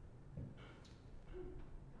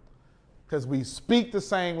 Because we speak the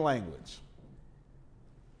same language.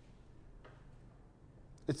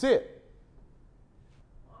 It's it.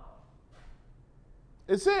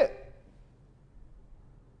 It's it.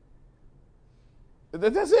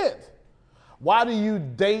 That's it. Why do you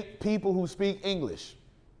date people who speak English?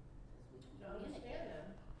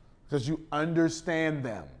 Because you understand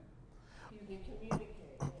them. You can communicate.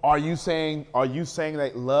 Are you saying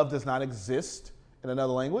that love does not exist in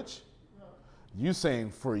another language? No. You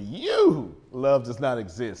saying for you, love does not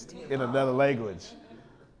exist in another language.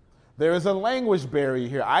 There is a language barrier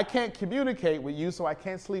here. I can't communicate with you, so I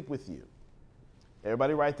can't sleep with you.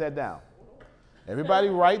 Everybody write that down. Everybody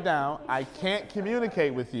write down, I can't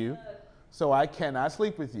communicate with you, so I cannot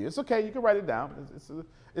sleep with you. It's okay, you can write it down.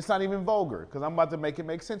 It's not even vulgar, because I'm about to make it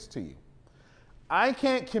make sense to you. I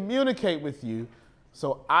can't communicate with you,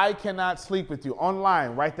 so I cannot sleep with you.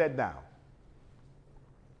 Online, write that down.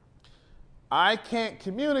 I can't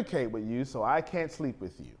communicate with you, so I can't sleep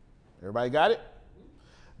with you. Everybody got it?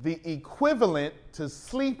 The equivalent to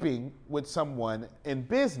sleeping with someone in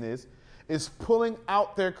business is pulling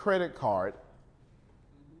out their credit card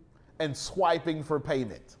and swiping for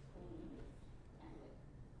payment.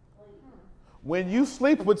 When you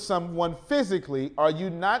sleep with someone physically, are you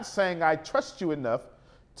not saying, I trust you enough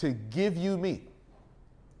to give you me?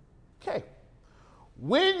 Okay.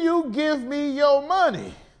 When you give me your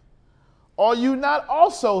money, are you not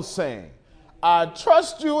also saying, I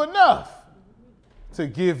trust you enough to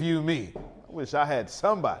give you me? I wish I had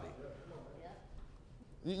somebody.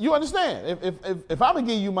 You understand? If I'm gonna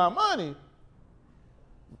give you my money,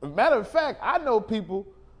 matter of fact, I know people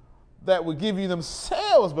that would give you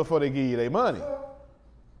themselves before they give you their money.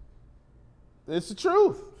 It's the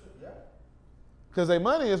truth. Because their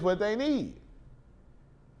money is what they need.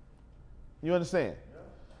 You understand?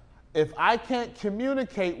 If I can't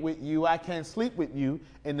communicate with you, I can't sleep with you.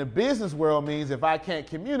 In the business world means if I can't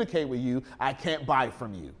communicate with you, I can't buy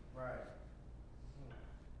from you. Right.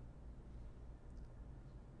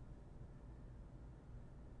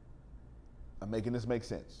 I'm making this make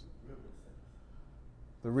sense.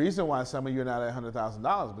 The reason why some of you are not at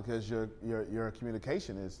 $100,000 because your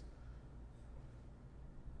communication is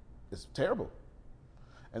terrible.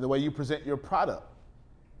 And the way you present your product,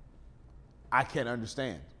 I can't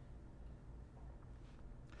understand.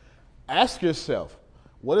 Ask yourself,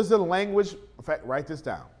 what is the language? In fact, write this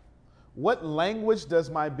down. What language does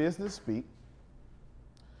my business speak?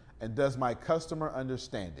 And does my customer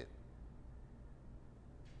understand it?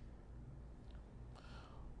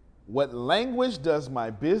 What language does my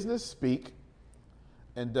business speak?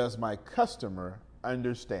 And does my customer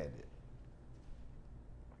understand it?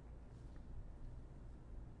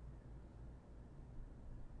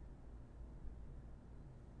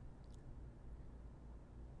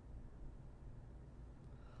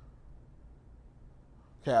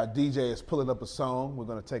 Okay, our DJ is pulling up a song. We're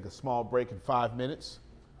going to take a small break in 5 minutes.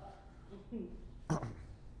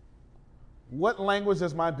 What language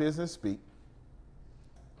does my business speak?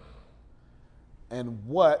 And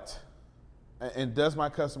does my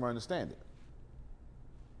customer understand it?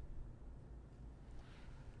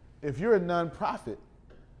 If you're a nonprofit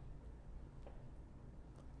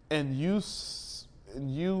and you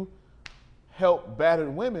help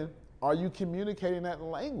battered women, are you communicating that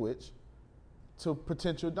language to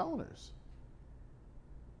potential donors?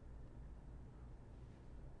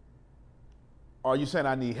 Are you saying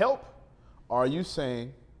I need help? Or are you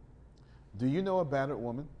saying, do you know a battered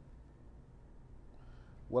woman?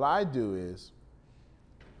 What I do is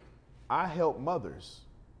I help mothers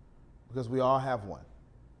because we all have one.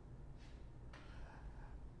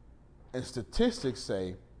 And statistics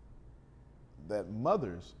say that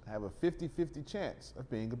mothers have a 50-50 chance of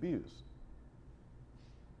being abused.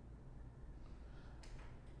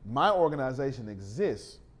 My organization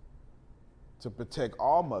exists to protect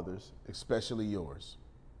all mothers, especially yours.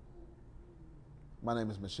 My name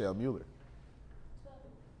is Michelle Mueller.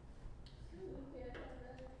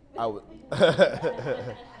 I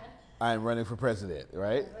am running for president,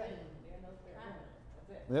 right?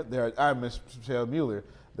 Yep, I'm Michelle Mueller.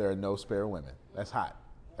 There are no spare women. That's hot.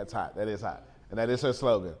 That's hot. That is hot. And that is her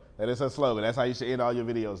slogan. That is her slogan. That's how you should end all your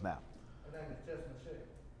videos now. My name is Just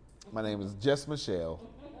Michelle. My name is Just Michelle.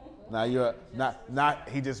 Now you're not.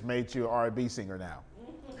 He just made you an R&B singer now. I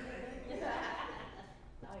am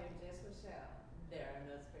just Michelle. There are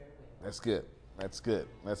no spare women. That's good. That's good.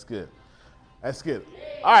 That's good. That's good.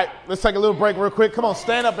 All right, let's take a little break real quick. Come on,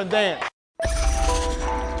 stand up and dance.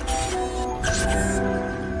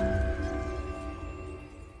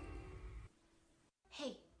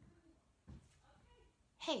 Hey.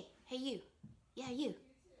 Hey, you. Yeah, you.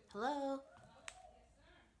 Hello?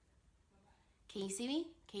 Can you see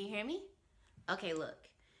me? Can you hear me? Okay, look.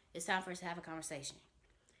 It's time for us to have a conversation.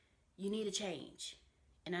 You need a change,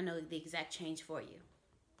 and I know the exact change for you.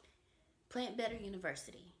 Plant Better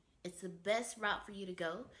University. It's the best route for you to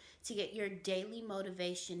go to get your daily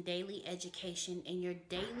motivation, daily education, and your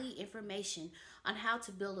daily information on how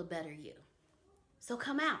to build a better you. So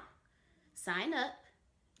come out. Sign up.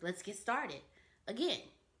 Let's get started. Again,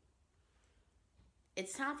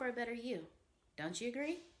 it's time for a better you. Don't you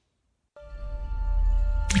agree?